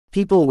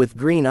People with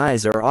green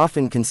eyes are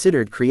often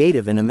considered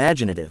creative and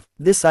imaginative.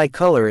 This eye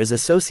color is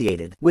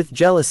associated with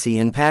jealousy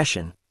and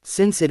passion.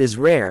 Since it is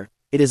rare,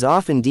 it is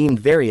often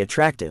deemed very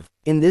attractive.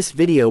 In this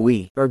video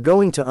we are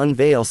going to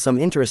unveil some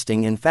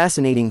interesting and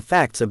fascinating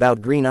facts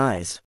about green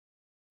eyes.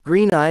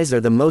 Green eyes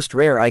are the most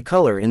rare eye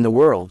color in the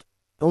world.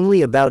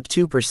 Only about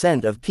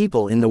 2% of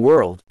people in the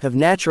world have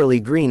naturally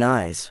green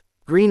eyes.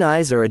 Green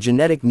eyes are a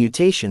genetic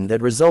mutation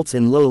that results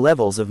in low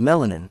levels of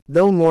melanin,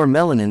 though more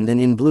melanin than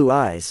in blue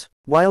eyes.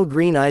 While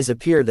green eyes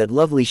appear that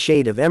lovely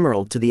shade of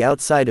emerald to the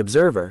outside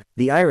observer,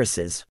 the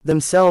irises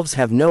themselves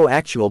have no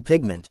actual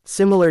pigment.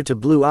 Similar to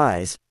blue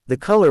eyes, the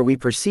color we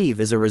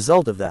perceive is a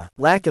result of the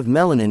lack of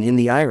melanin in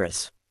the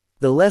iris.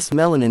 The less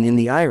melanin in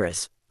the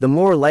iris, the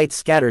more light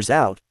scatters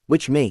out,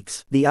 which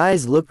makes the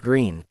eyes look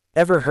green.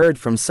 Ever heard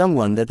from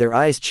someone that their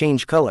eyes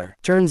change color?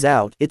 Turns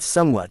out, it's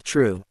somewhat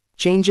true.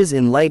 Changes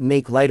in light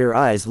make lighter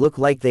eyes look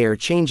like they are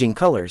changing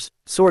colors,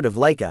 sort of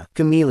like a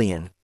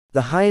chameleon.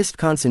 The highest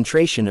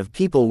concentration of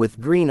people with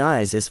green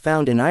eyes is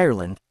found in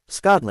Ireland,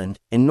 Scotland,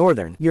 and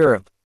Northern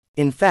Europe.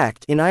 In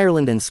fact, in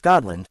Ireland and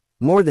Scotland,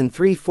 more than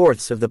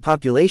 3/4 of the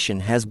population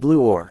has blue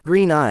or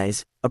green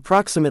eyes,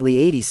 approximately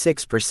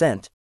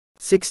 86%.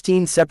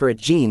 16 separate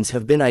genes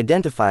have been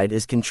identified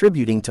as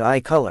contributing to eye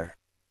color.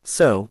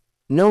 So,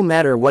 no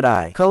matter what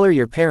eye color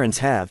your parents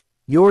have,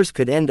 yours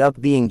could end up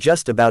being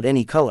just about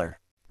any color.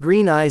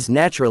 Green eyes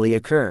naturally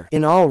occur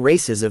in all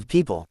races of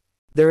people.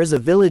 There is a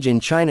village in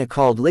China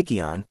called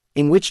Liqian,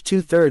 in which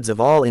 2/3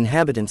 of all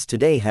inhabitants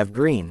today have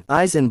green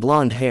eyes and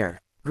blonde hair.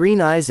 Green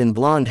eyes and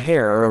blonde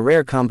hair are a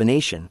rare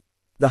combination.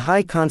 The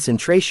high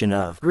concentration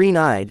of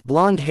green-eyed,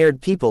 blonde-haired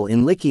people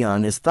in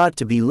Liqian is thought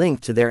to be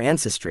linked to their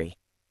ancestry.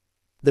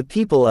 The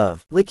people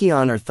of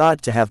Liqian are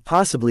thought to have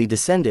possibly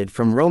descended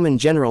from Roman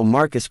general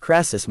Marcus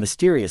Crassus'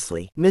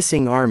 mysteriously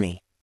missing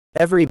army.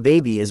 Every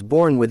baby is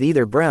born with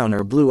either brown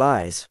or blue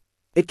eyes.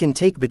 It can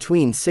take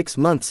between 6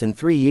 months and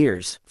 3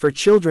 years for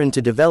children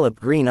to develop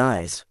green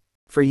eyes.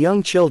 For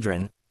young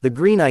children, the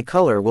green eye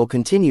color will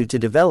continue to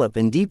develop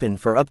and deepen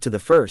for up to the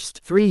first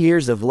 3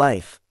 years of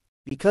life.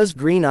 Because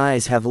green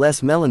eyes have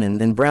less melanin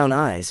than brown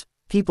eyes,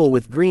 people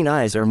with green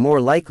eyes are more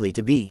likely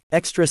to be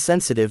extra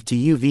sensitive to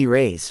UV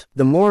rays.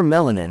 The more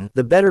melanin,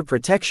 the better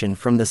protection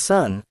from the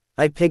sun.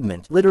 Eye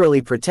pigment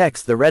literally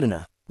protects the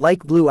retina.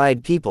 Like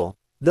blue-eyed people,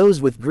 those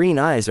with green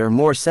eyes are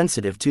more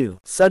sensitive to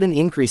sudden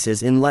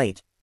increases in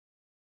light.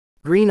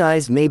 Green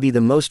eyes may be the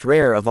most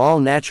rare of all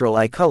natural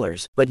eye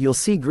colors, but you'll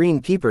see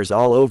green peepers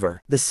all over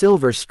the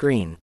silver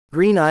screen.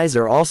 Green eyes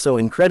are also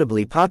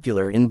incredibly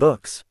popular in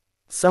books.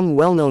 Some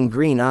well-known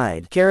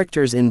green-eyed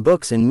characters in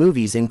books and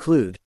movies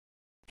include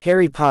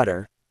Harry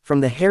Potter,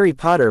 from the Harry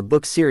Potter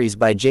book series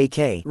by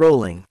J.K.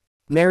 Rowling,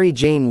 Mary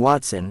Jane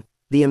Watson,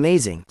 The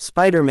Amazing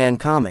Spider-Man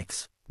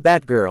comics,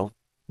 Batgirl,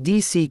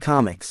 DC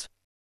Comics,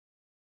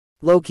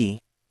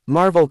 Loki,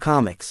 Marvel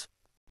Comics.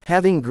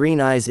 Having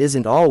green eyes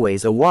isn't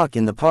always a walk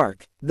in the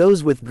park.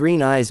 Those with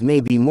green eyes may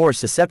be more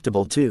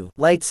susceptible to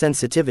light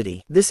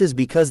sensitivity. This is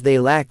because they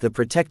lack the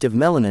protective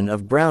melanin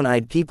of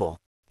brown-eyed people.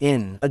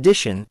 In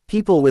addition,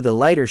 people with a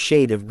lighter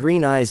shade of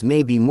green eyes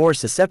may be more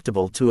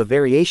susceptible to a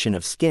variation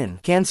of skin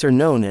cancer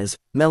known as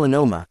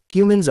melanoma.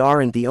 Humans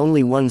aren't the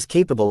only ones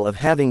capable of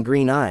having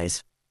green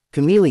eyes.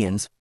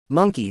 Chameleons,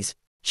 monkeys,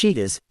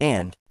 cheetahs,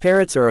 and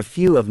parrots are a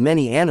few of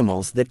many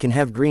animals that can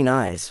have green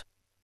eyes.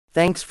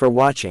 Thanks for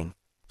watching.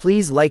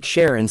 Please like,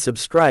 share and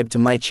subscribe to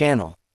my channel.